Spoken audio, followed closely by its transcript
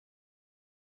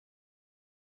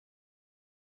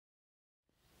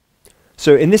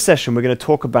So in this session, we're going to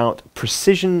talk about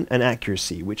precision and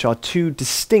accuracy, which are two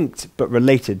distinct but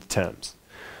related terms.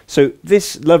 So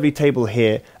this lovely table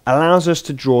here allows us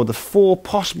to draw the four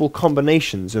possible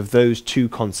combinations of those two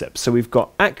concepts. So we've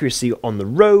got accuracy on the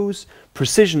rows,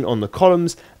 precision on the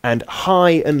columns, and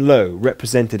high and low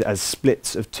represented as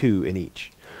splits of 2 in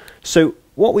each. So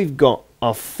what we've got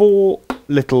are four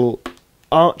little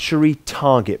archery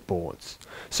target boards.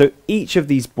 So each of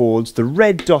these boards, the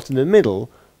red dot in the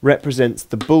middle, represents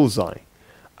the bullseye.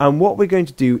 And what we're going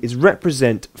to do is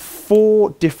represent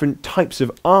four different types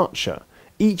of archer,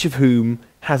 each of whom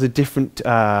has a different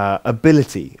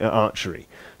ability at archery.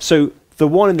 So the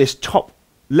one in this top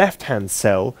left-hand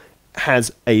cell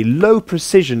has a low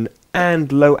precision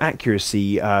and low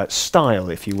accuracy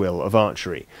style, if you will, of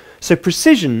archery. So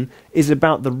precision is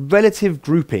about the relative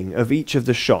grouping of each of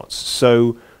the shots.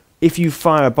 So if you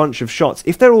fire a bunch of shots,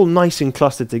 if they're all nice and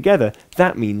clustered together,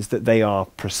 that means that they are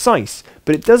precise,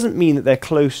 but it doesn't mean that they're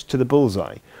close to the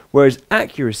bullseye. Whereas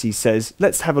accuracy says,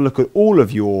 let's have a look at all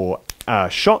of your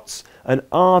shots, and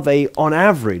are they on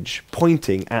average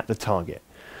pointing at the target?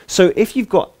 So if you've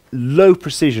got low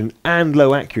precision and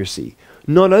low accuracy,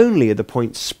 not only are the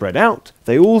points spread out,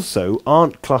 they also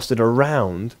aren't clustered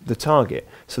around the target.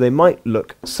 So they might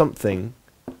look something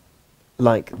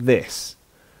like this.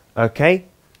 Okay?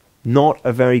 Not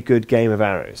a very good game of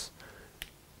arrows.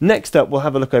 Next up, we'll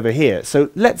have a look over here. So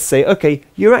let's say, okay,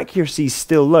 your accuracy is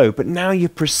still low, but now your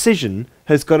precision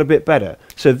has got a bit better.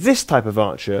 So this type of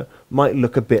archer might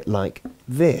look a bit like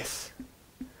this.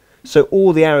 So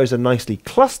all the arrows are nicely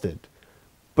clustered,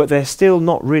 but they're still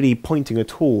not really pointing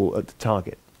at all at the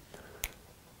target.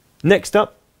 Next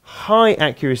up, high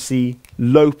accuracy,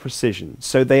 low precision.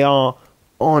 So they are,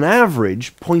 on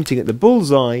average, pointing at the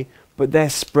bullseye, but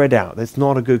they're spread out. That's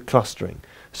not a good clustering.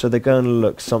 So they're going to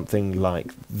look something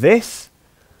like this.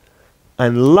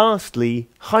 And lastly,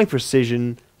 high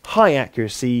precision, high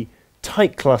accuracy,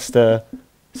 tight cluster,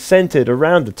 centered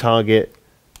around the target.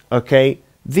 Okay,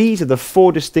 these are the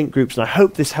four distinct groups, and I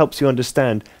hope this helps you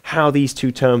understand how these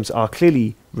two terms are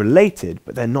clearly related,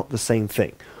 but they're not the same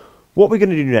thing. What we're going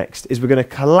to do next is we're going to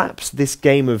collapse this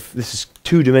game of, this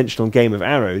two-dimensional game of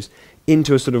arrows,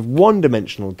 into a sort of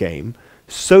one-dimensional game,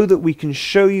 so that we can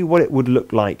show you what it would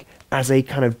look like as a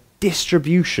kind of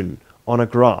distribution on a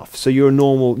graph. So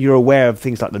you're aware of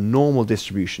things like the normal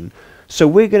distribution. So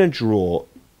we're going to draw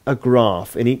a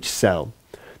graph in each cell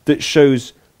that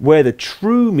shows where the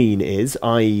true mean is,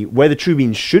 i.e. where the true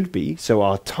mean should be, so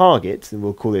our target, and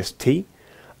we'll call this T,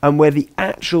 and where the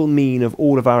actual mean of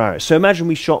all of our arrows. So imagine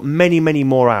we shot many, many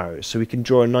more arrows, so we can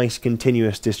draw a nice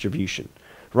continuous distribution,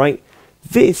 right?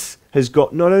 This has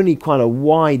got not only quite a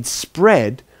wide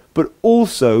spread, but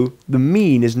also the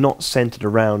mean is not centered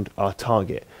around our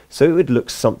target. So it would look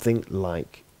something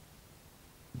like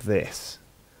this.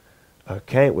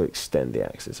 Okay, we'll extend the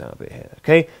axis out a bit here.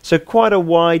 Okay, so quite a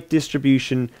wide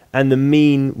distribution, and the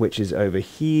mean, which is over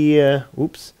here,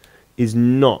 oops, is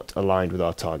not aligned with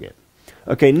our target.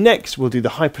 Okay, next we'll do the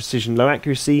high precision, low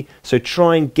accuracy. So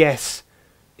try and guess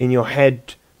in your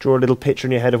head, draw a little picture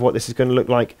in your head of what this is going to look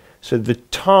like. So the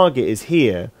target is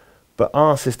here, but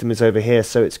our system is over here,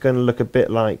 so it's going to look a bit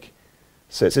like,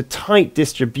 so it's a tight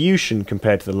distribution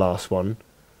compared to the last one,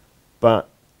 but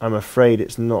I'm afraid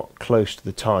it's not close to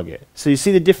the target. So you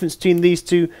see the difference between these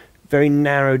two? Very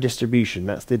narrow distribution,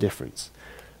 that's the difference.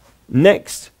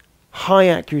 Next, high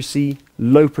accuracy,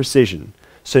 low precision.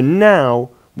 So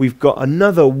now we've got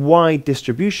another wide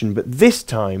distribution, but this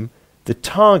time the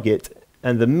target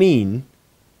and the mean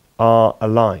are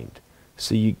aligned.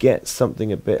 So you get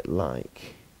something a bit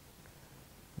like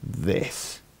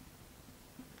this.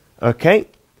 Okay,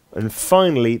 and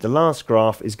finally the last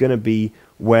graph is going to be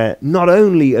where not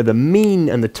only are the mean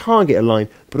and the target aligned,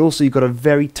 but also you've got a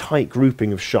very tight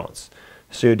grouping of shots.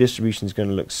 So your distribution is going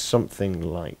to look something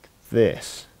like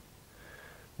this,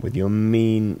 with your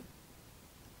mean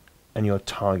and your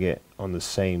target on the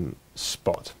same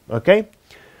spot. Okay,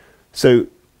 so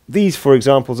these four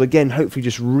examples again hopefully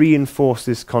just reinforce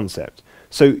this concept.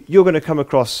 So you're going to come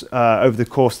across over the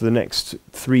course of the next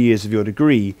 3 years of your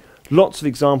degree lots of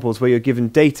examples where you're given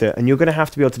data, and you're going to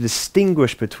have to be able to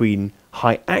distinguish between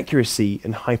high accuracy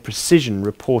and high precision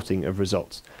reporting of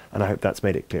results. And I hope that's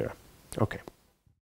made it clearer. Okay.